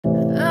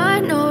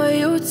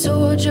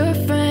told your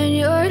friend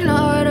you're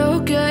not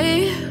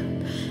okay,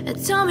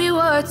 and tell me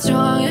what's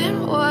wrong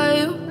and why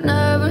you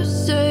never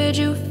said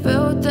you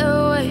felt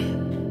that way.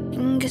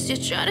 And guess you're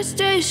trying to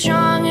stay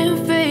strong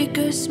and fake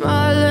a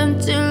smile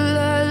until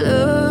I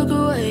look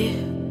away.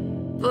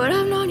 But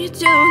I've known you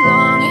too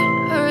long,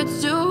 it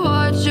hurts to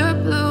watch your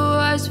blue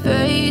eyes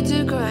fade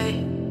to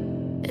gray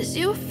as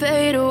you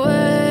fade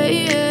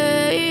away,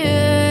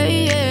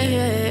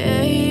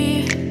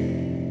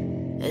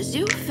 as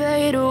you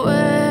fade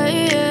away.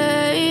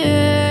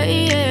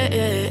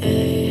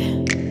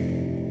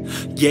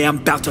 Yeah, I'm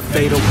about to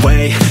fade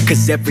away,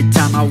 cause every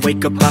time I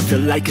wake up I feel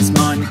like it's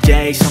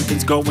Monday.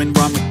 Something's going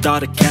wrong with all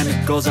the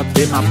chemicals up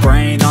in my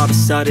brain. All of a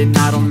sudden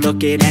I don't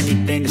look at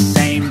anything the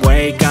same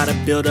way. Gotta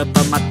build up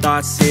of my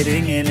thoughts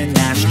sitting in an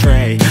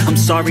ashtray. I'm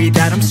sorry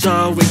that I'm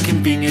so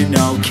inconvenient,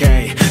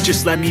 okay.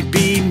 Just let me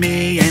be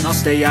me and I'll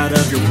stay out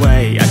of your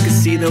way. I can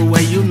see the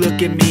way you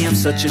look at me, I'm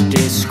such a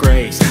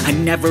disgrace. I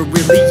never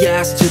really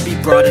asked to be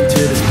brought into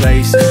this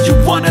place. You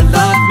wanna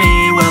love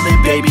me? Well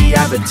then baby,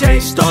 have a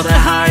taste. All the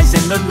highs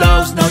and the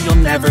lows, no, you'll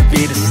never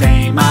be the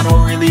same. I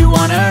don't really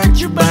wanna hurt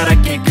you, but I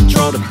can't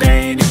control the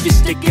pain. If you're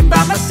sticking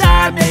by my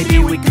side, maybe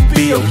we could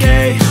be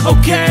okay.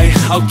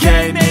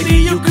 Okay, maybe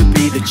you could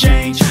be the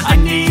change I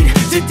need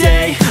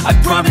today. I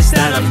promise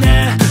that I've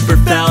never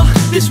felt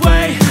this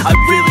way. I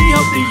really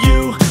hope that you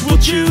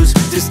will choose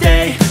to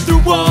stay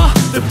through all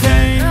the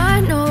pain. I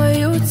know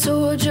you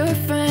told your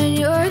friend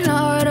you're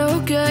not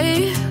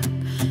okay,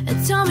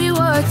 and tell me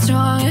what's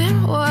wrong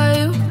and why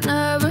you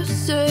never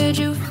said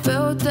you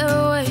felt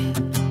that way.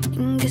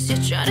 Guess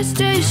you're trying to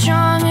stay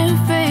strong and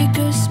fake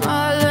a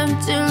smile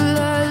until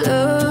I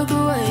look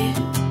away.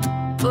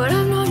 But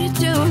I've known you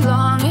too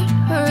long, it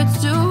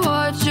hurts to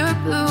watch your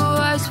blue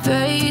eyes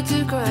fade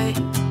to gray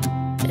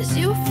as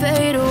you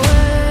fade away,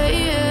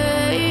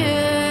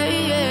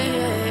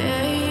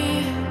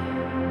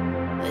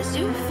 as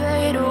you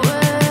fade away,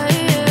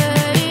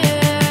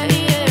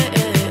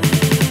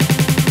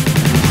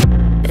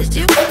 as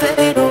you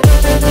fade away.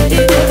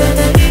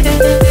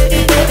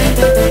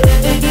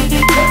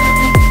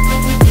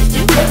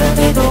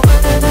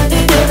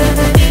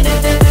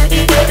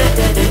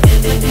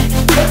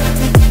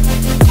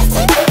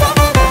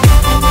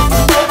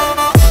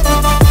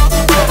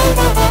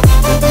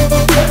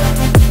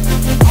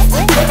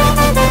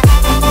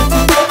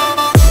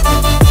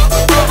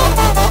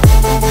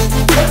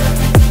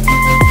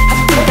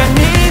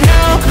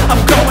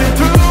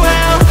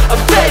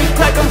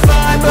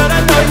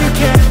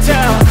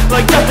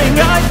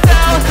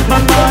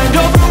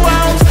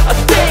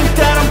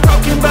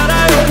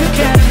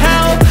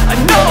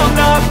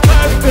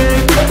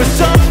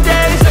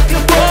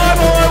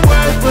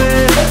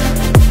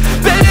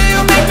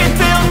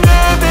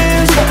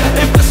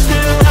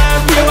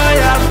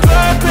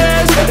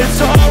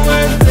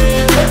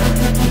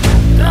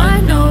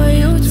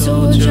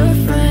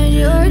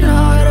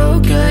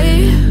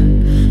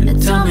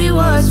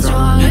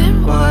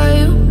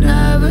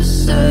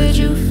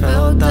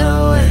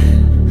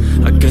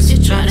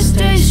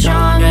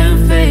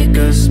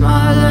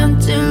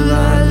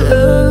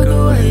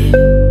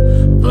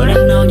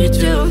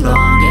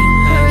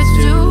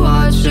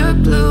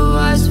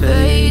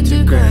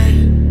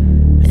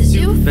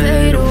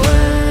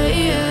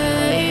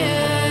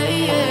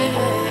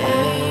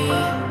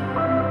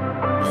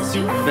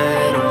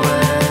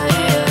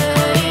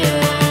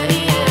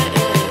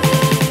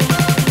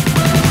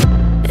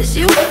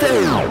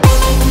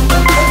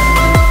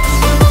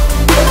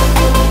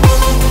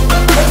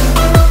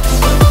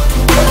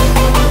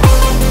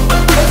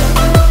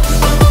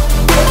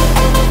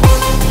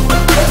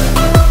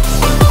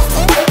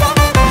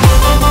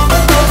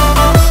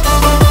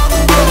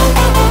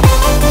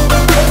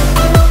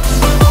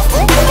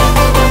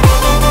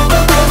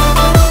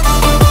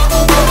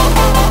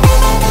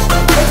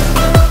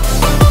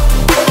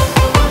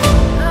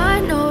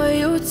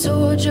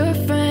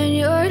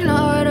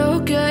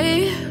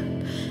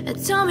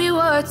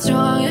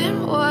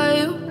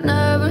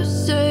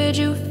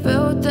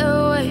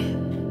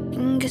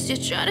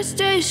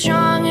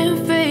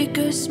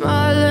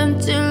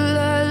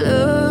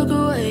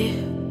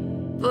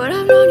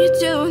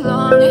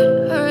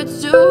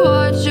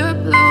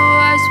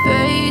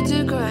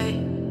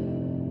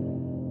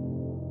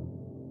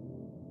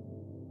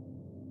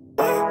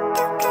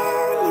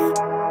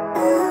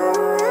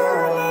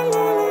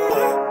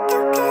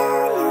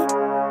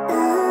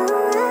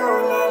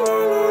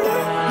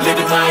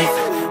 Living life,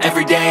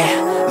 every day,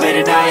 late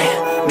at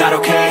night, not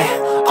okay.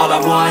 All I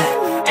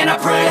want, and I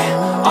pray,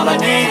 all I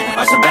need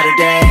are some better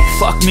days.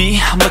 Fuck me,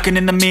 I'm looking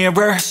in the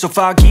mirror, so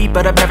foggy,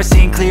 but I've never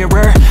seen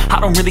clearer. I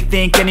don't really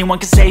think anyone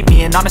can save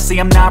me, and honestly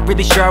I'm not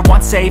really sure I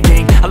want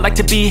saving. I like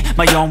to be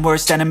my own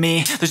worst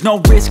enemy. There's no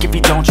risk if you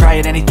don't try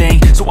at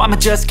anything, so I'ma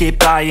just keep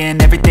buying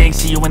everything.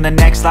 See you in the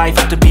next life,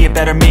 have to be a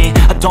better me.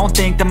 I don't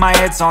think that my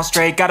head's on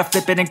straight, gotta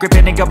flip it and grip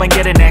it and go and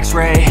get an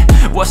x-ray.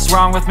 What's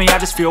wrong with me? I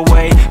just feel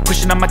weight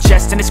pushing on my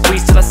chest and it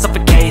squeezes till I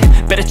suffocate.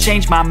 Better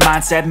change my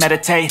mindset,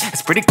 meditate.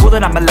 It's pretty cool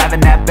that I'm alive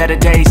and have better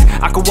days.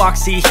 days. I could walk,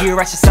 see, hear,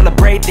 I should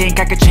celebrate. Think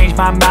I could change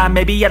my mind,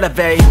 maybe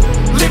elevate.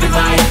 Living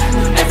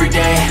life,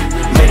 everyday,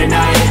 late at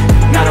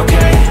night, not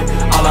okay.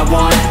 All I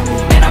want,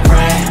 and I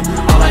pray,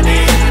 all I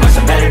need are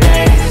some better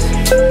days.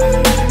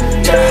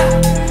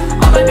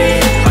 Yeah, all I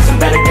need are some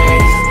better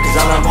days. Cause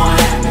all I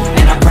want,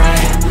 and I pray,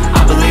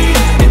 I believe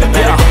in the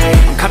better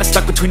days. I'm kinda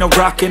stuck between a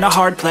rock and a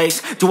hard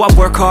place. Do I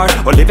work hard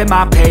or live at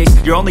my pace?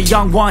 You're only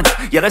young once,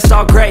 yeah that's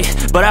all great,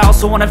 but I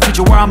also want a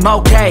future where I'm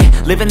okay.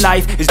 Living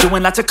life is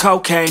doing lots of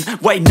cocaine.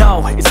 Wait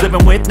no, it's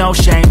living with no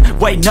shame.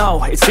 Wait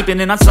no, it's sleeping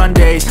in on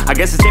Sundays. I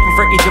guess it's different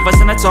for each of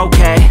us and that's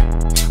okay.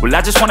 Well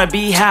I just wanna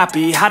be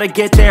happy, how to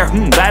get there?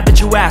 Glad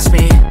that you asked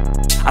me.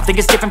 I think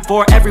it's different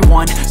for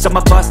everyone. Some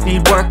of us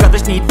need work,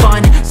 others need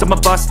fun. Some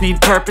of us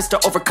need purpose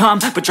to overcome.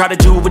 But try to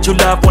do what you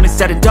love when it's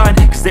said and done.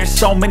 Cause there's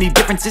so many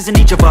differences in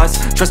each of us.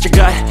 Trust your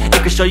gut,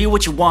 it can show you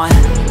what you want.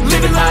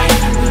 Living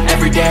life,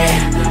 everyday,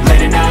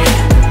 late at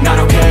night, not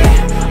okay.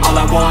 All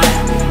I want,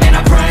 and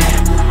I pray,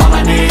 all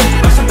I need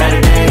are some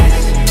better days.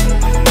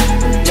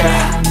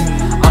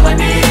 Yeah, all I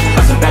need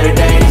are some better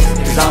days.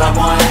 Cause all I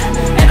want,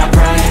 and I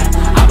pray,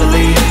 I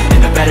believe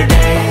in the better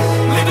days.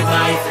 Living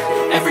life,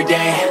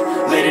 everyday,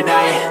 late at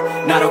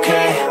night, not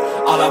okay.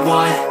 All I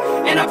want,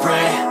 and I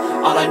pray,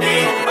 all I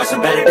need are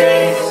some better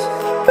days.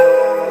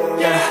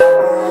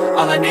 Yeah,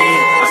 all I need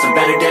are some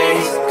better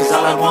days. Cause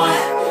all I want,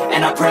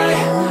 and I pray,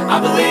 I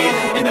believe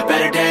in the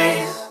better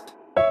days.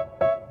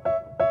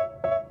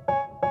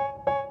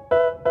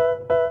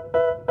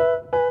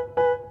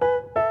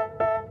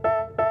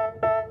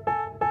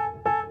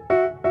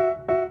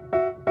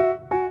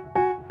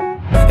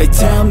 They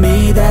tell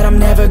me that I'm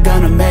never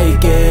gonna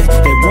make it.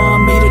 They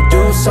want me to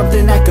do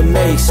something that could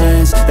make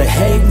sense. They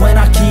hate when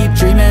I keep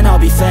dreaming I'll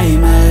be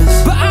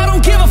famous, but I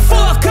don't give a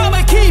fuck,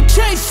 I'ma keep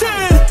chasing.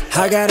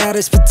 I got all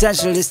this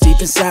potential that's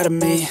deep inside of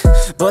me,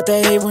 but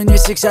they hate when you're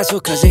successful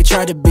cause they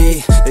try to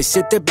be. They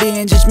sit there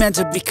being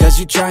judgmental because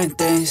you're trying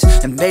things,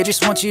 and they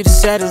just want you to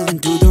settle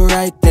and do the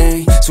right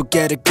thing. So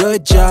get a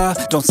good job,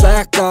 don't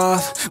slack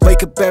off.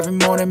 Wake up every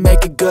morning,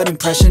 make a good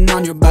impression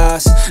on your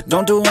boss.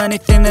 Don't do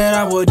anything that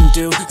I wouldn't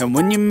do, and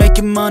when you're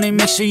making money,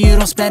 make sure you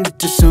don't spend it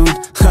too soon.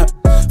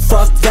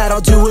 Fuck that, I'll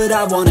do what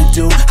I wanna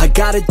do. I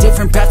got a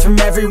different path from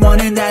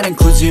everyone and that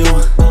includes you.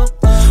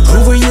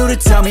 Who are you to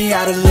tell me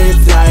how to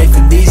live life?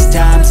 In these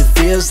times it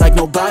feels like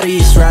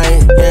nobody's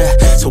right, yeah.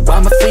 So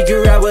I'ma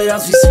figure out what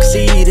else we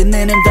succeed, and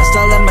then invest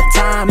all of my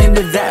time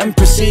into that and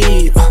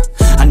proceed.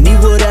 I need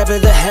whatever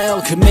the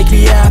hell could make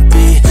me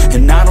happy,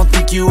 and I don't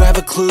think you have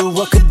a clue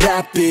what could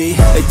that be.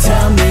 They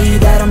tell me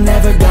that I'm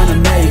never gonna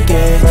make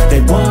it.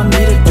 They want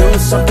me to do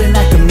something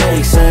that could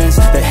make sense.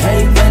 They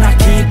hate when I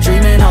keep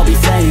dreaming I'll be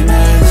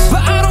famous,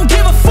 but I don't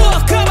give a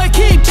fuck, I'ma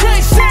keep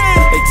chasing.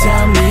 They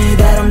tell me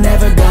that I'm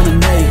never gonna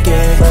make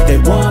it. They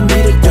want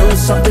me to do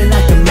something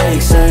that can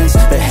make sense.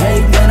 They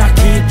hate when I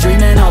keep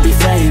dreaming I'll be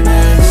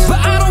famous, but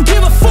I don't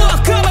give a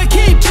fuck, I'ma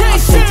keep chasing. I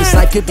think this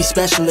life could be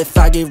special if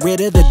I get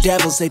rid of the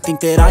devils. They think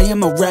that I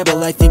am a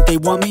rebel, I think they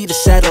want me to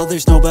settle.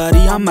 There's nobody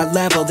on my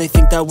level. They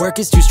think that work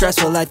is too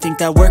stressful, I think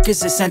that work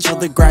is essential.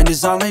 The grind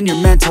is all in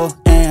your mental,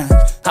 and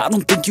I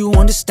don't think you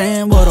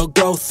understand what I'll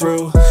go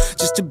through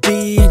just to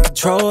be in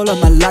control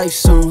of my life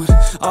soon.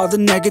 All the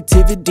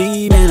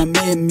negativity, man, I'm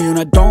immune.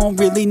 I don't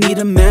really need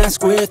a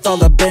mask with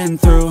all I've been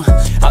through.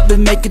 I've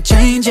been making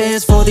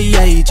changes for the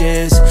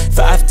ages.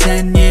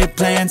 5-10 year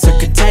plans are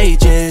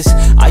contagious.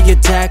 I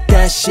attack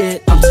that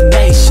shit, I'm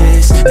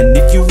tenacious. And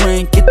if you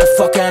ain't, get the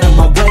fuck out of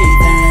my way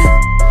then.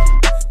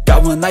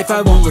 Got one life,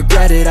 I won't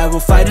regret it. I will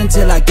fight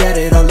until I get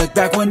it. I'll look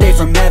back one day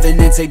from heaven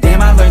and say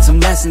damn, I learned some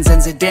lessons.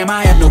 And say damn,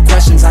 I have no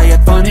questions. I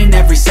had fun in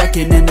every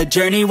second, and the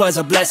journey was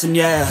a blessing,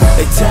 yeah.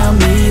 They tell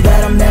me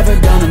that I'm never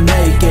gonna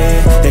make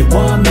it. They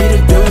want me to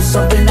do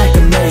something that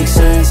can make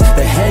sense.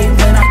 They hate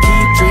when I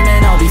keep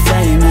dreaming I'll be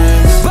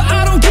famous, but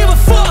I don't give a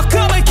fuck,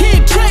 I'ma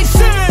keep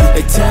chasing.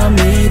 They tell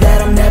me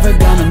that I'm never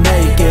gonna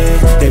make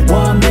it. They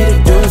want me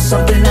to do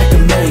something that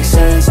can make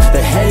sense.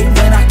 They hate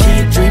when I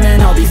keep dreaming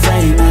I'll be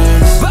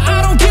famous, but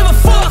I don't give a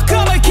fuck,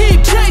 I'ma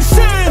keep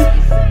chasing.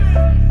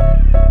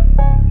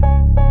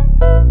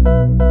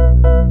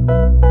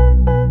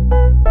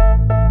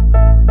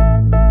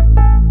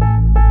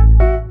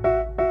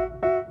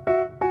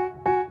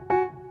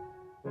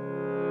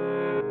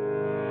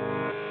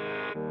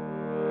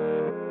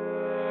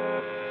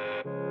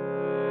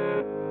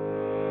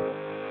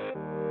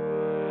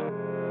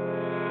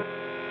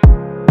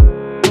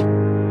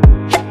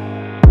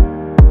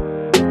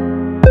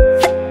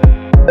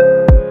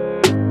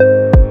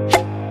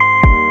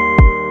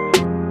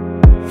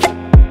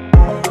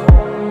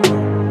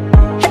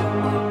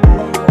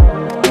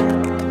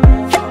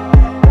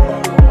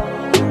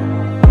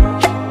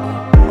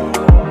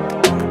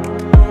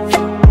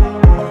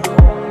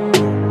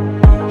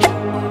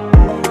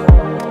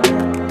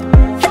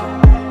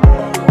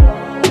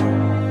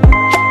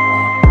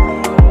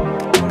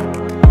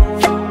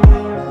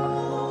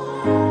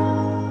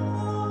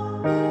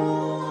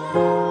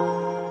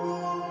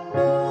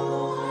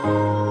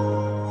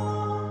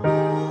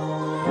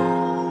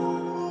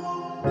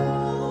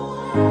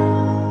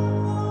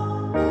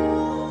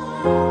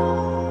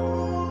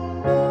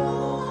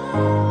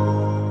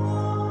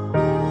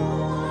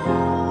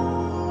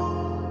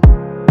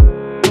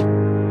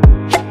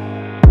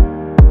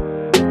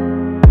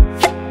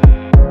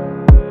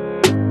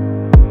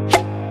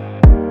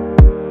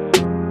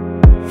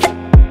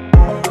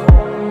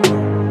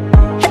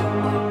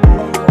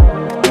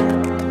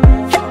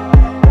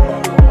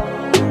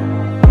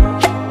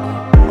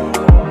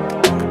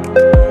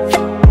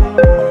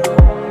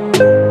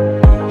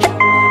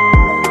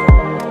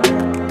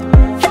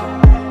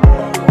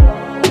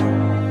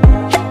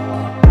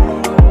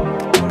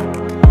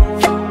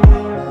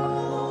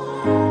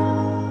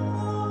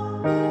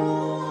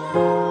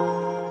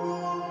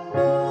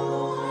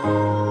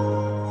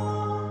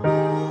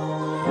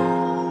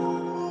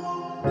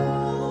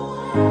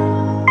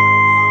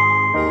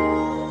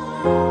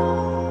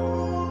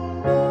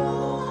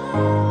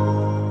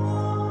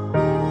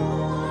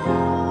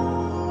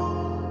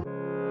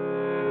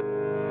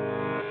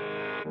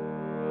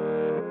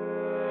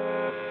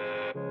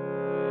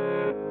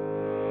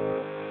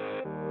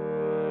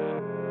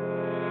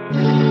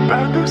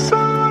 Pas de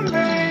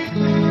soleil,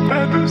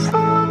 pas de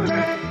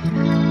soleil,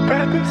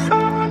 pas de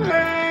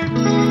soleil,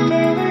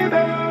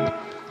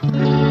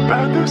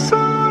 pas de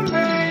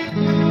soleil,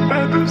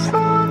 pas de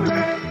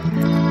soleil,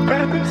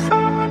 pas de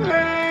soleil.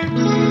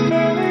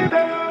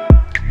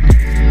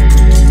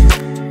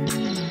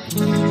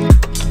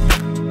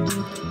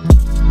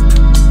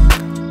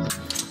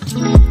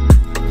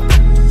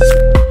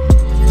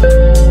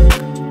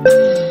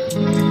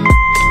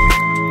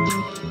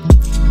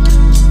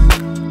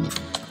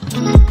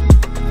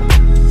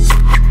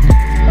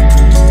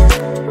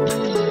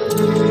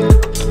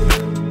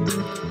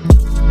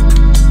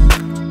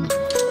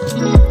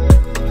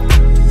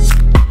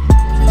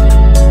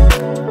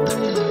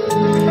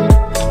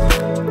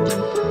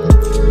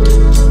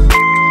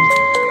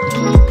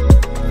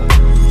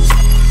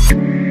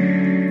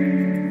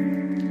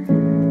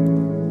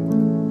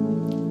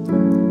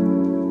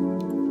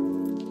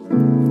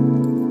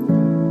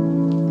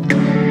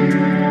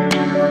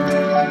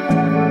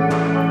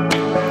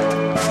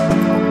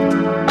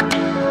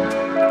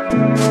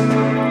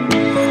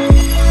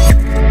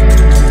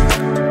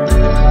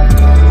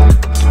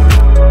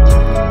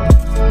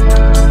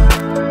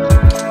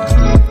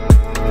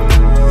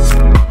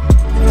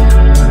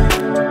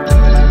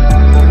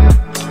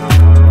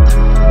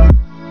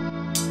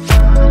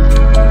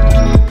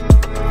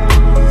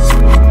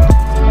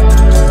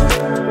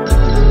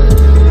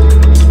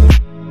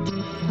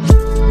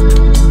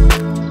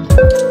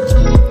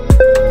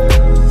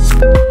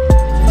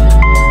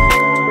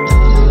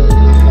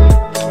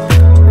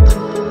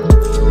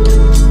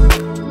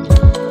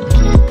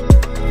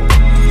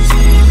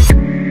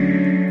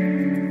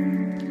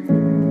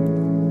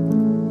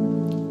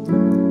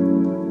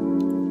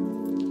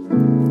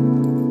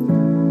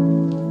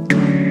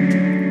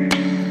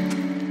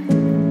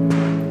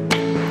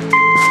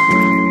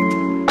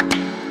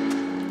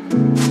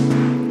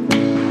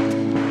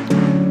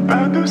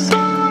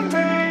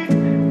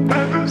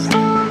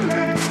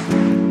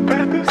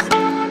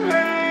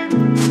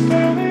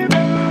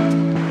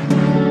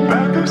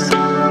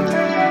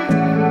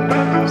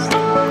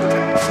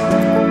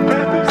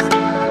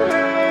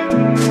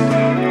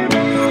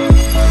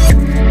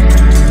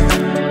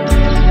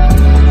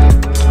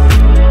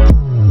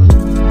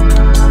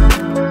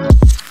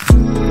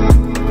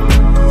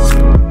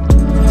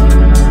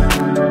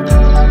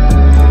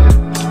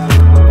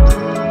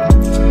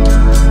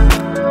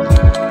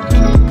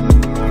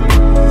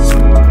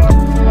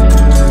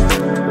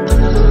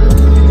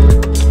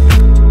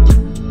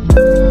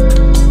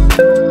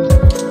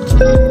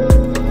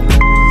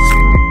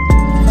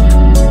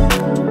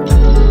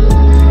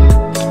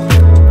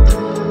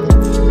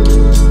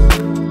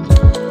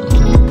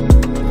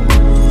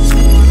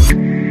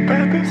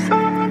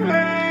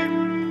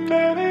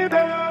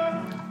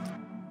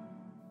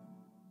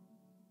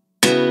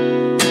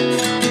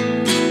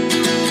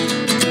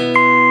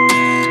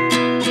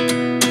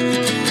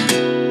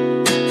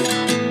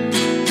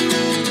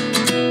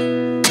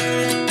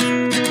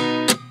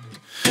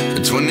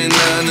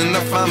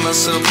 find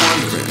myself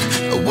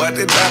wondering, what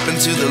did happen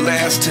to the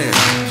last 10?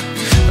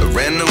 I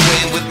ran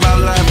away with my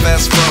life,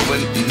 fast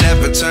forward,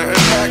 never turn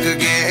back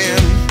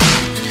again.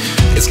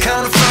 It's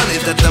kind of funny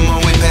that the more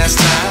we pass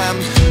time,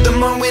 the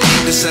more we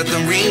need to set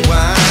them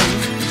rewind.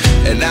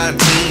 And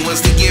 19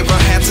 was the year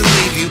I had to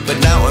leave you, but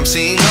now I'm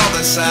seeing all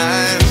the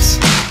signs.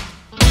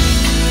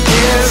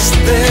 Is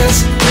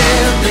this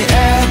really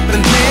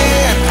happening?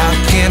 I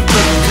can't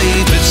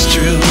believe it's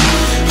true.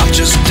 I'm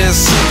just as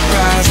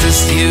surprised as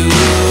you.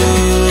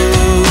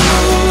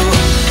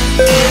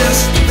 Is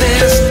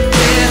this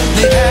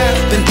really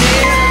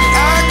happening?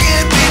 I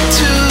can't be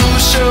too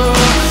sure,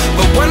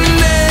 but one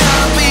day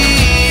I'll be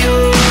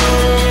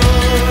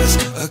yours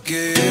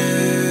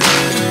again.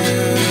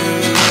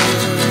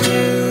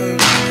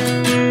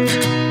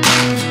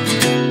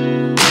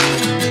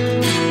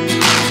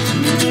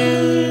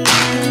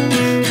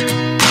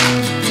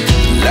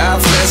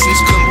 Life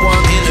lessons come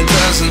one in a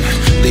dozen.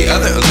 The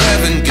other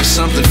 11 get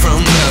something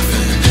from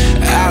nothing.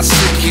 I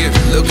sit here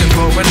looking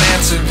for an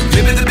answer.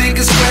 Maybe the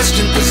biggest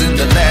question was in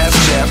the last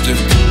chapter.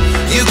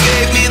 You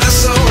gave me the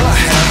soul I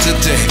have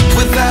today.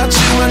 Without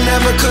you I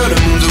never could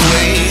have moved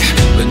away.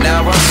 But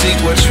now I seek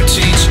what you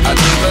teach. I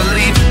do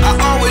believe I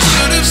always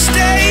should have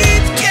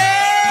stayed.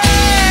 Yeah.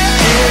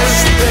 Is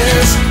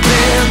this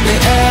really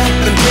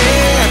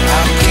happening?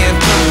 I can't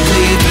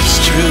believe it's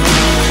true.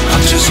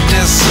 I'm just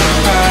as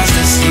surprised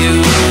as you.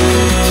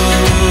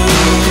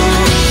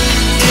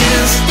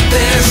 Is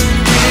this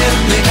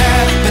really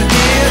happening?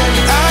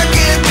 I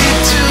can't be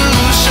too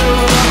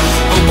sure,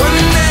 but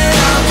one day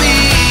I'll be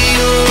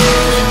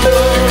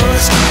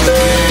yours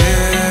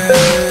again.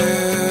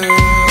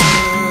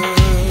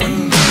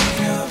 One day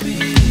I'll be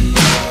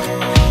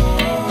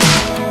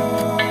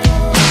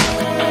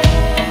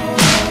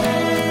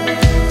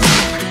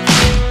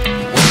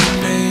One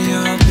day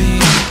I'll be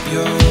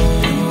yours.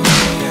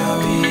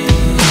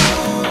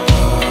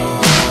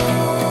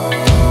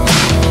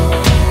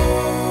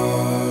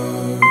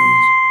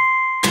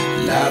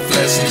 Life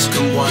lessons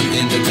come one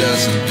in a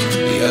dozen.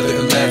 The other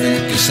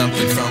 11 get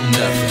something from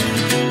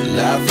nothing.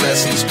 Life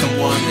lessons come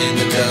one in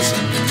a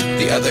dozen.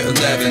 The other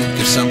 11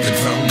 give something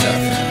from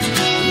nothing.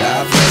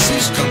 Life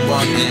lessons come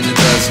one in a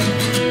dozen.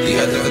 The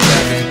other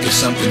 11 give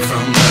something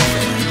from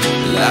nothing.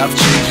 Life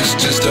changes,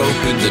 just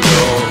open the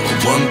door.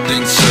 One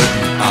thing's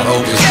certain, I'll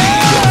always be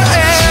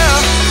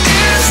yours.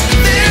 Is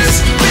this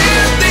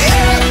really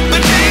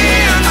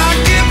happening? I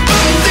can't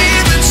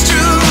believe it's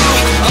true.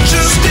 I'm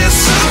just as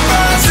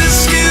surprised as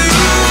you.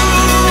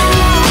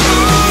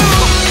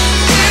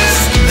 Is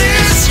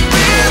this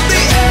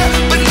really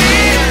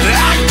happening?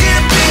 I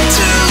can't be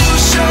too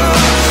sure,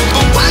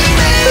 but one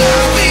day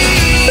I'll be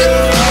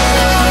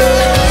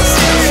yours.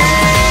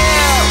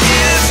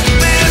 Is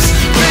this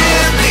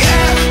really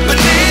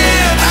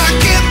happening? I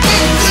can't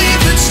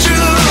believe it's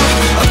true.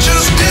 I'm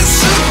just as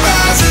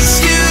surprised as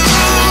you.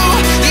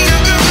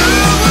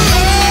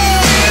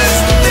 Is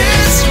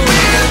this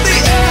really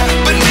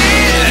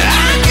happening?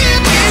 I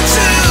can't be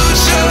too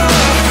sure,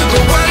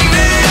 but one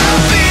day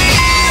I'll be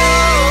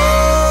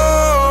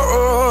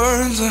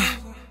yours.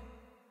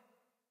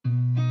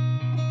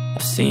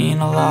 I've seen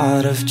a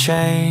lot of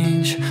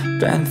change,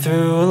 been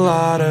through a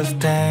lot of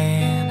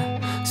pain.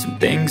 Some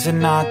things are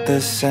not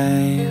the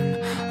same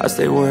as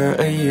they were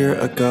a year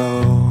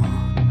ago,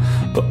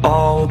 but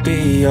all will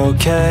be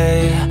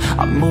okay.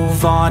 I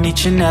move on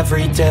each and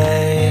every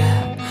day.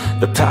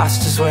 The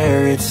past is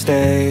where it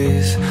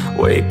stays,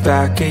 way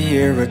back a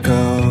year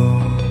ago.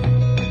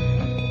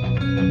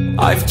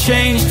 I've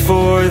changed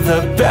for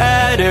the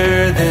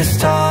better this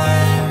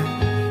time.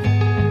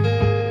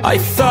 I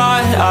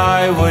thought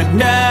I would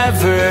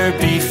never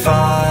be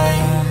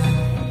fine.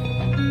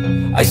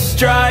 I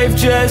strive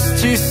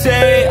just to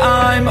say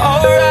I'm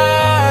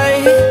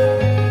alright,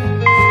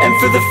 and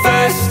for the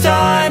first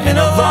time in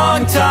a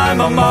long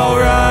time I'm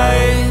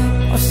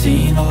alright. I've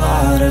seen a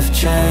lot of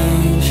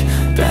change,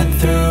 been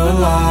through a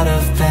lot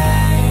of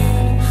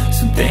pain.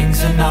 Some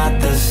things are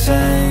not the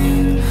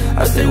same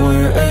as they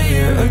were a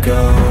year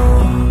ago,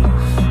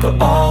 but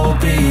all will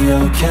be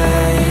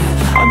okay.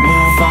 I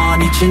move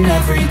on each and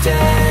every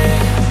day.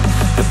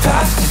 The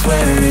past is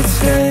where it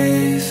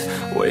stays,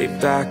 way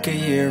back a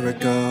year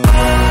ago.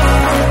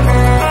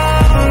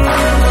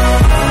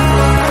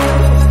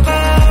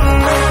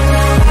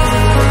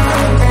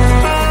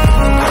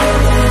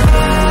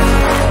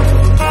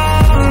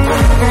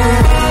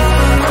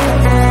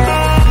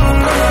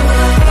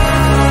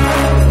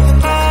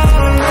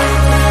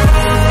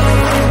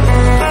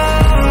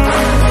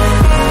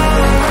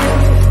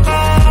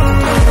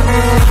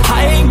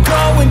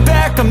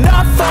 I'm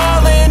not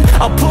falling.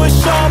 I'll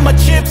push all my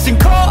chips and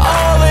call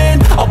all in.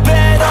 I'll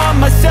bet on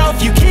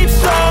myself, you keep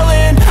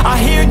stalling. I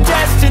hear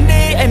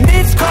destiny and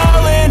it's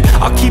calling.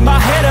 I'll keep my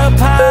head up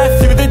high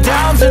through the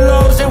downs and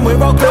lows, and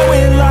we're all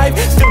going life.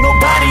 Still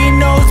nobody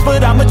knows,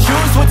 but I'ma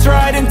choose what's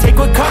right and take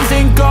what comes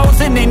and goes.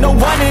 And ain't no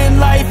one in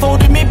life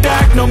holding me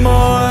back no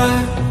more.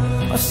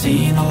 I've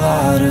seen a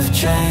lot of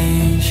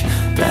change,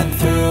 been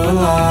through a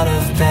lot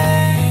of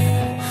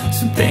pain.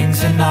 Some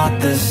things are not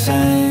the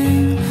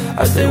same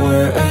as they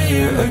were a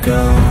year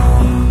ago,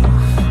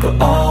 but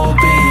all will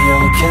be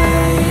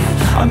okay.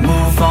 I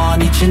move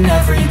on each and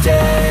every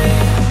day.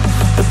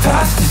 The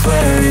past is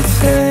where it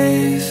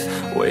stays,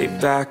 way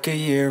back a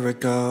year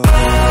ago.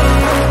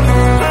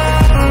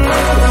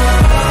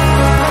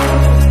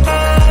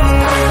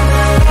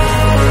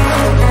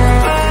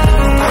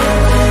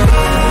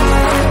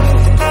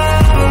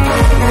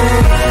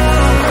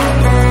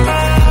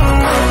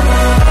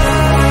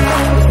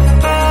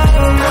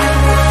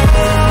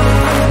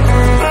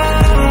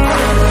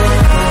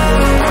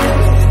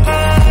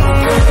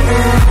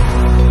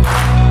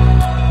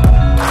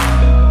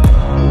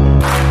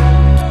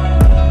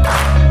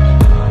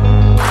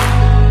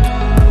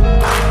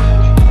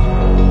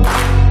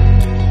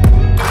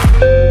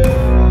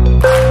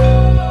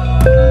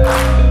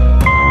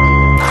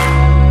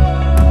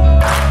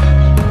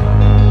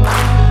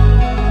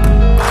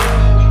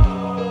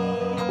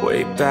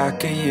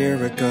 Back a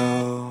year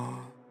ago.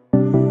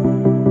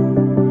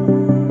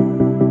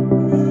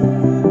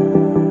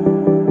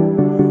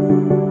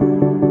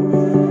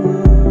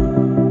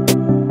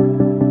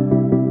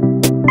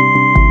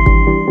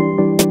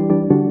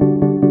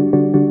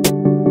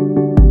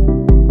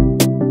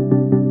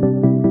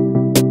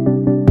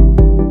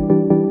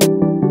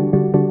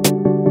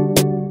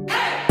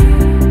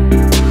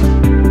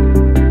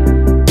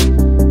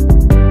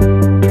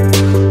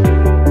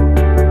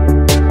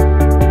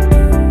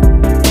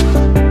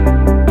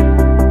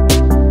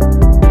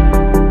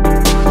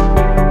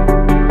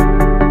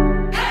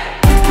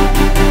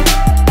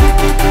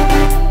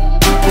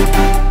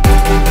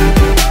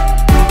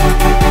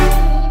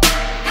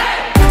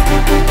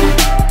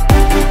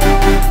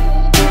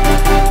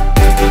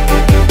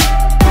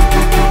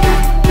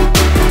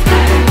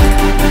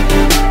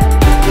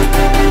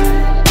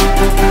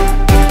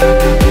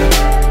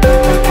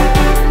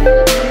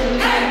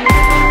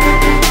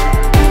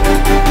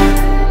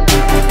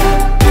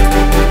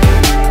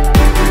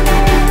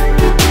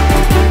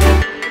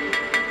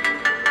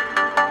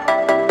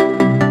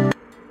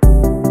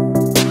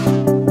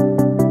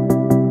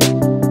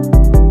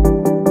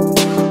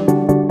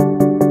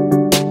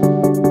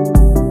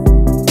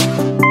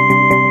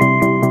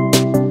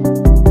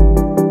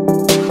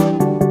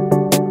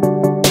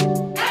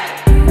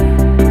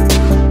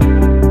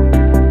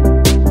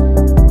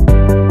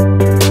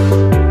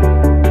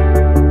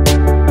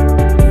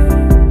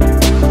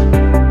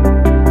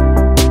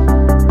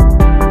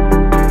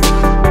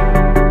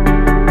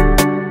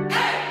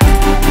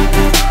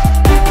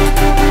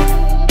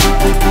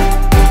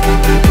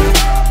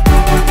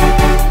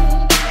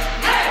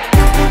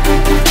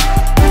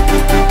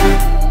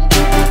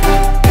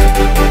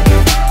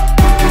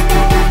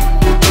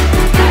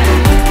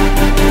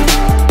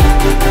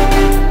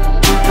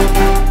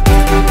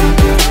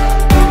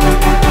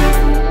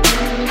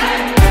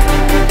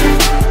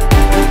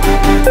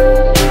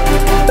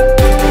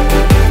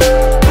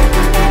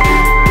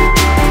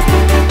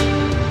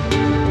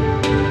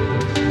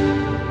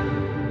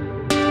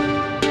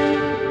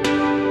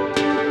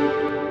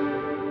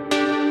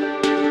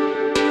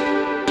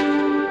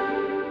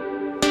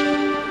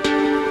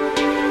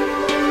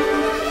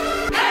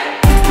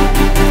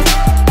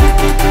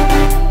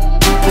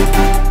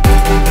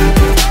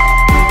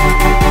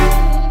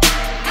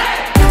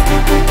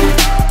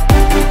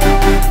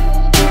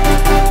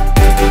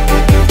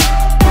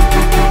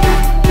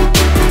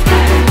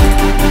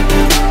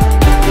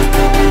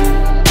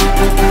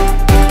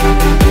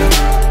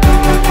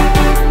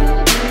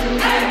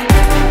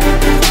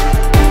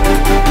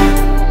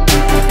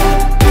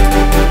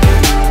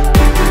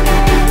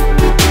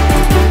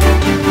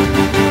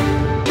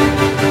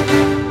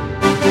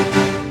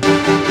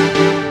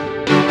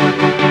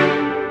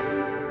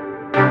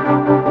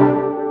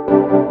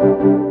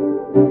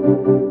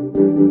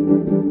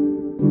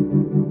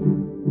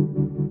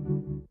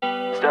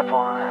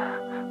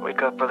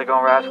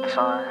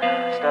 sun.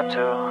 Step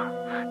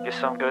 2, get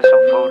some good,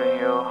 some food in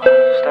you.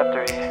 Step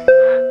 3,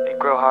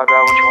 think real hard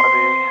about what you wanna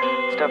be.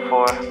 Step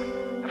 4,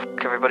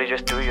 fuck everybody,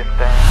 just do your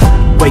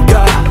thing. Wake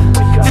up,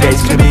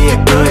 today's gonna be a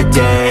good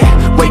day.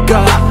 Wake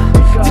up,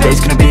 today's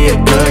gonna be a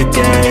good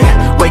day.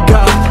 Wake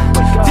up,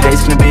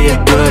 today's gonna be a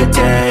good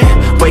day.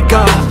 Wake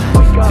up,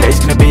 today's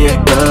gonna be a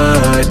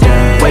good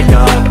day. Wake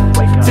up,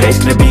 today's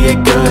gonna be a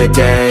good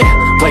day.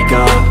 Wake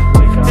up,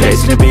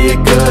 today's gonna be a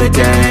good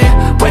day.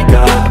 Wake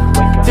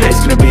up, today's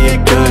gonna be a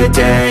good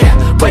day.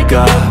 Wake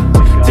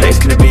up, today's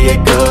gonna be a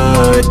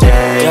good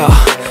day. Yo,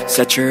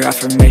 set your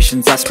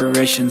affirmations,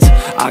 aspirations.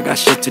 I got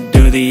shit to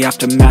do, the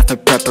aftermath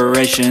of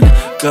preparation.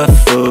 Good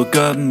food,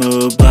 good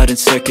mood, blood in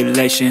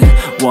circulation.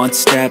 One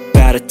step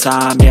at a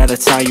time, yeah,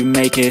 that's how you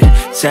make it.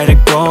 Set a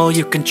goal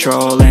you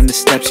control and the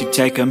steps you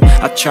take them.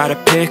 I try to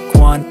pick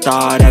one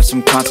thought, have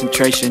some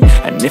concentration.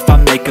 And if I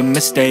make a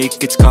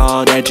mistake, it's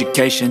called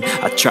education.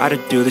 I try to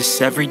do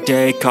this every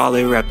day, call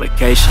it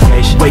replication.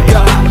 Wake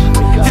up,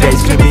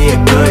 today's gonna be a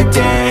good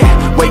day.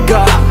 Wake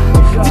up,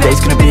 today's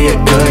gonna be a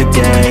good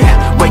day.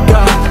 Wake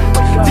up,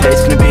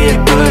 today's gonna be a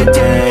good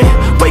day.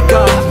 Wake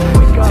up,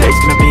 today's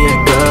gonna be a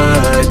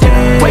good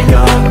day. Wake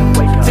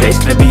up, today's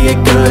gonna be a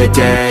good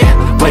day.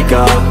 Wake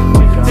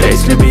up,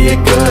 today's gonna be a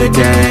good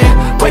day.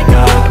 Wake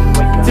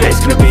up, today's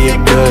gonna be a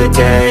good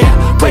day.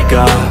 Wake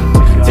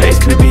up, today's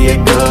gonna be a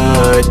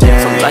good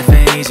day. So life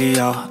ain't easy,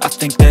 yo, I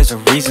think there's a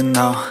reason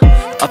though.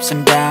 Ups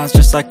and downs,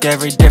 just like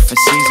every different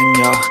season,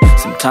 yo.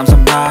 Sometimes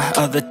I'm high,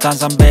 other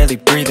times I'm barely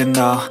breathing,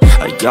 though.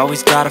 I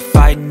always gotta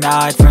fight and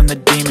hide from the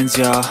demons,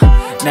 yo.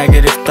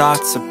 Negative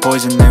thoughts are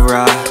poison, they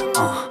rot.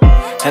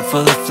 Head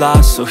full of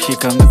flies, so here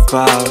come the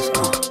clouds.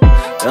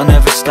 They'll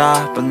never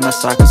stop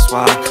unless I can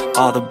swap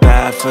all the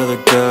bad for the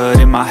good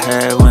in my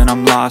head when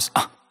I'm lost.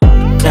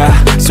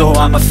 Yeah, so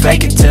I'ma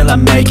fake it till I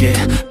make it.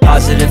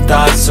 Positive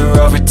thoughts are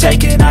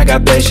overtaken, I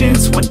got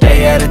patience. One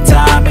day at a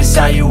time is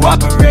how you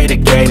operate a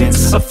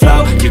cadence. A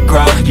flow, you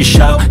grow, you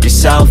show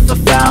yourself a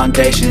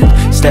foundation.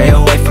 Stay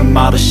away from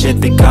all the shit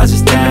that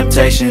causes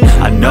temptation.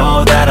 I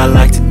know that I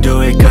like to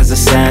do it cause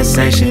it's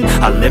sensation.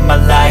 I live my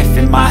life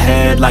in my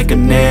head like a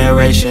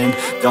narration.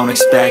 Don't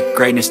expect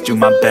greatness, do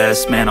my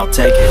best, man, I'll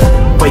take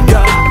it. Wake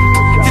up,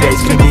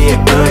 today's gonna be a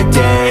good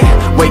day.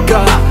 Wake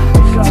up,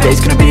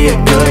 today's gonna be a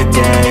good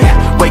day.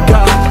 Wake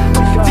up,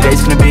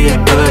 today's gonna be a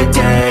good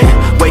day.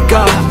 Wake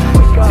up,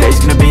 today's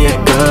gonna be a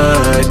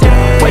good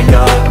day. Wake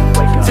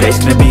up, today's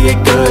gonna be a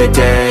good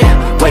day.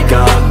 Wake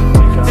up,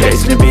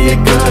 today's gonna be a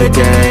good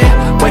day.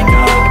 Wake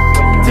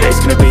up, today's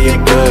gonna be a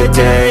good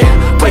day.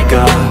 Wake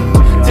up,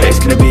 today's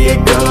gonna be a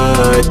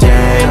good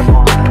day.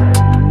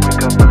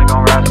 Wake up, really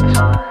gon' rise to the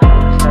sun.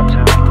 Step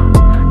 2,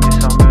 get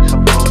some good,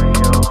 some food in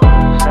you.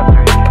 Step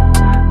 3,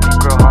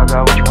 think real hard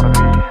about what you wanna be.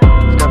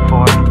 Step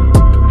 4,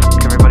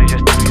 fuck everybody,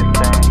 just do your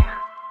thing.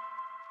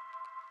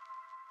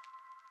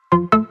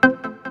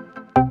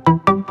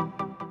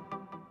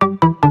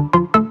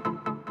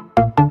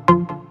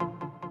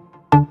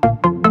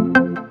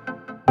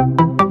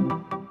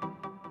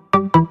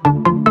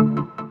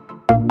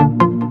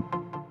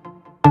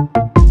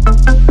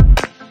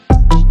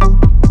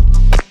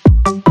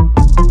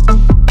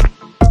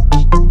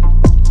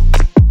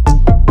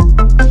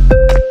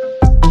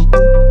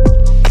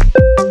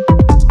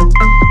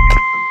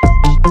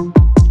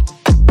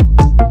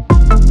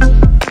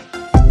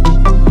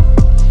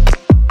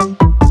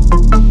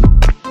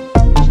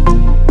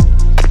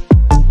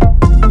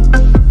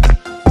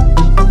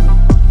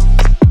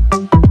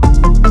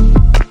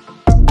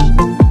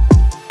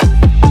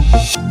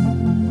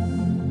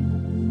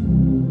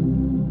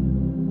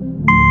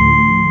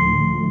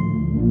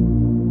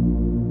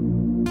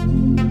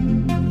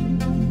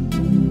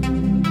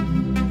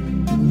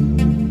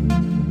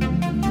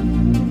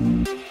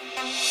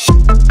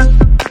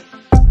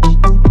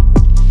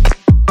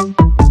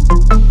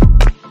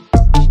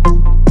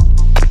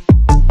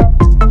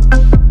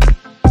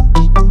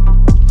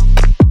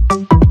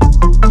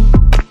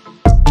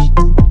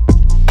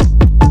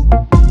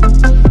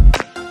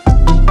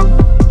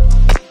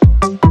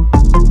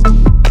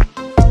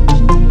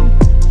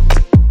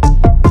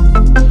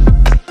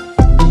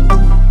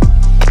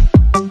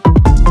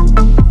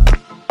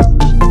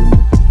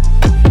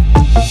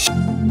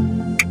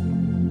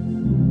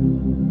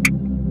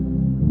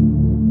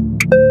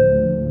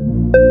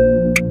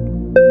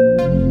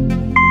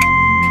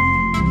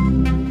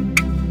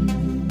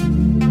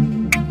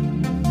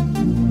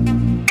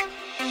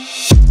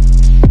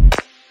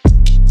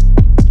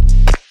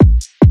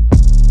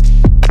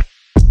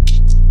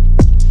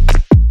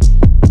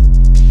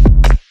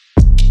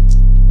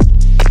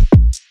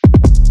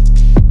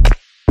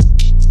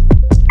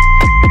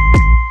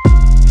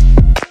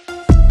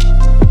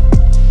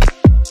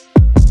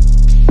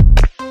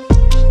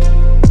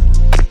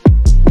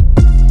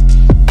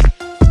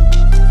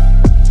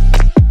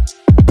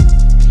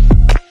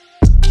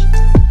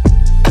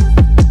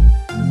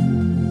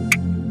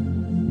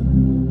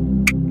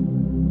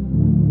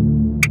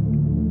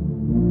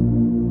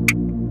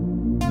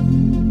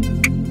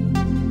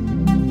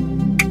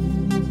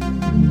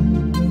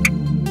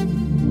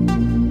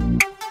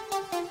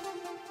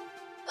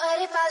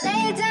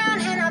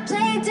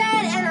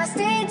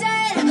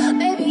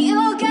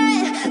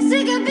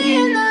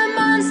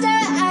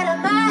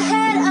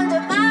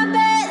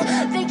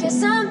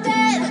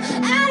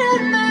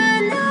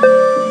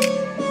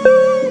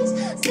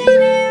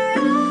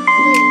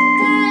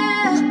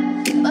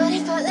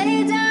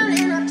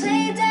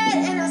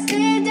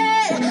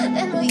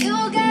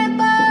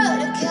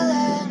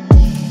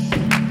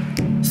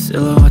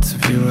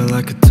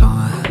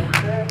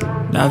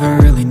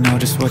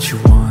 just what you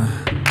want.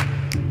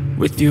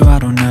 With you I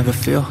don't ever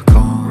feel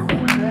calm.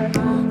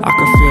 I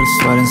can feel the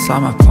sweat inside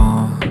my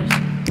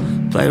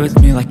palms. Play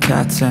with me like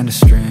cats and a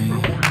string.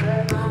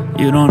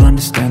 You don't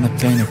understand the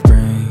pain it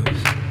brings.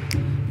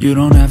 You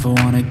don't ever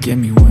wanna give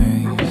me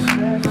wings.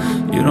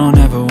 You don't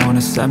ever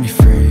wanna set me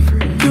free.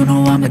 You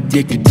know I'm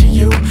addicted to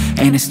you,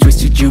 and it's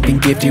twisted, you've been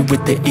gifted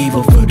with the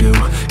evil voodoo.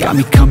 Got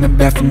me coming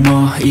back for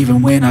more,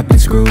 even when I've been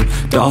screwed.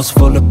 Dolls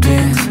full of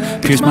pins,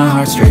 pierce my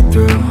heart straight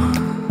through.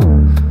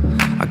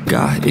 I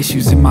got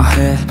issues in my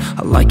head,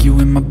 I like you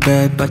in my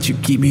bed, but you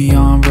keep me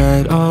on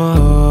red.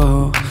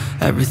 Oh,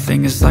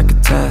 everything is like a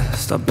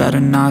test, I better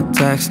not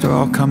text or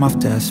I'll come off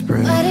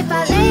desperate. But if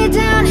I lay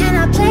down and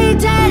I play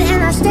dead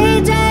and I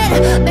stay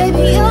dead,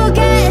 baby you'll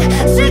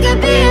get sick of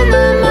being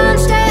the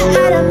monster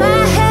out of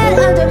my head,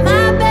 under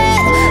my bed,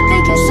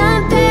 thinking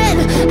something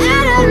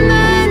out of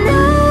my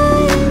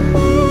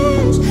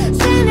nightmares,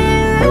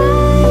 standing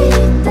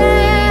right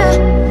there.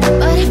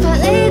 But if I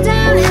lay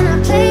down and I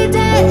play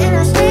dead and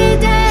I stay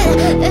dead,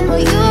 then will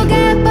you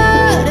get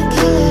bored of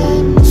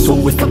killing? So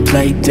if I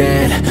play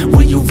dead,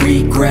 will you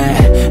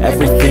regret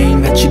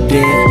everything that you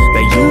did,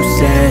 that you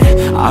said?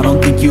 I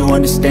don't think you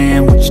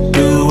understand what you're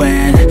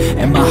doing,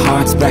 and my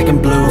heart's black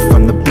and blue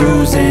from the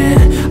bruising.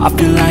 I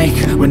feel like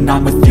when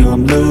I'm with you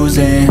I'm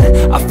losing.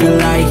 I feel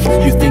like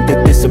you think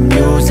that this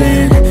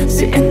amusing,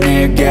 sitting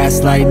there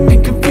gaslighting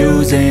and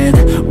confusing.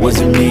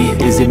 Was it me?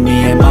 Is it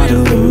me? Am I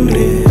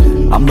deluded?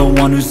 I'm the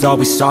one who's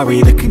always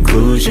sorry, the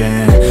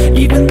conclusion,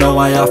 even though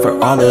I offer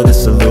all of the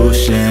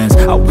solutions.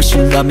 I wish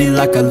you loved me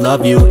like I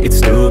love you, it's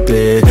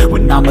stupid.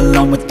 When I'm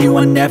alone with you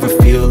I never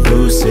feel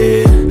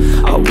lucid.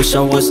 I wish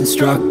I wasn't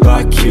struck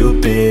by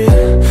Cupid.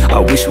 I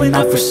wish when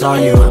I first saw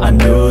you I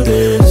knew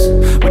this.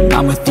 When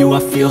I'm with you I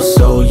feel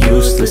so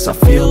useless, I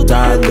feel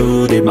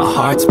diluted, my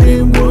heart's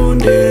been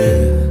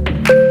wounded.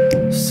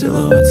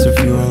 Silhouettes of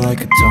you are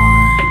like a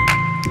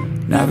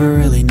dawn, never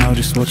really know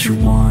just what you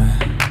want.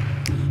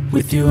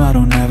 With you I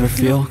don't ever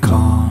feel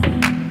calm,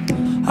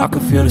 I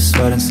can feel the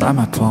sweat inside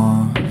my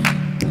palms.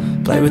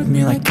 Play with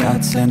me like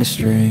cats and a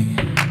string.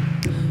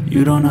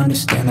 You don't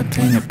understand the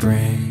pain it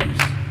brings.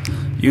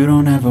 You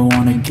don't ever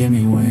wanna give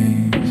me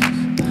wings.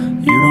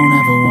 You don't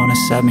ever wanna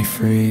set me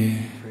free.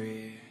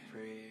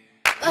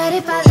 But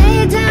if I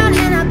lay down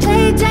and I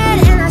play dead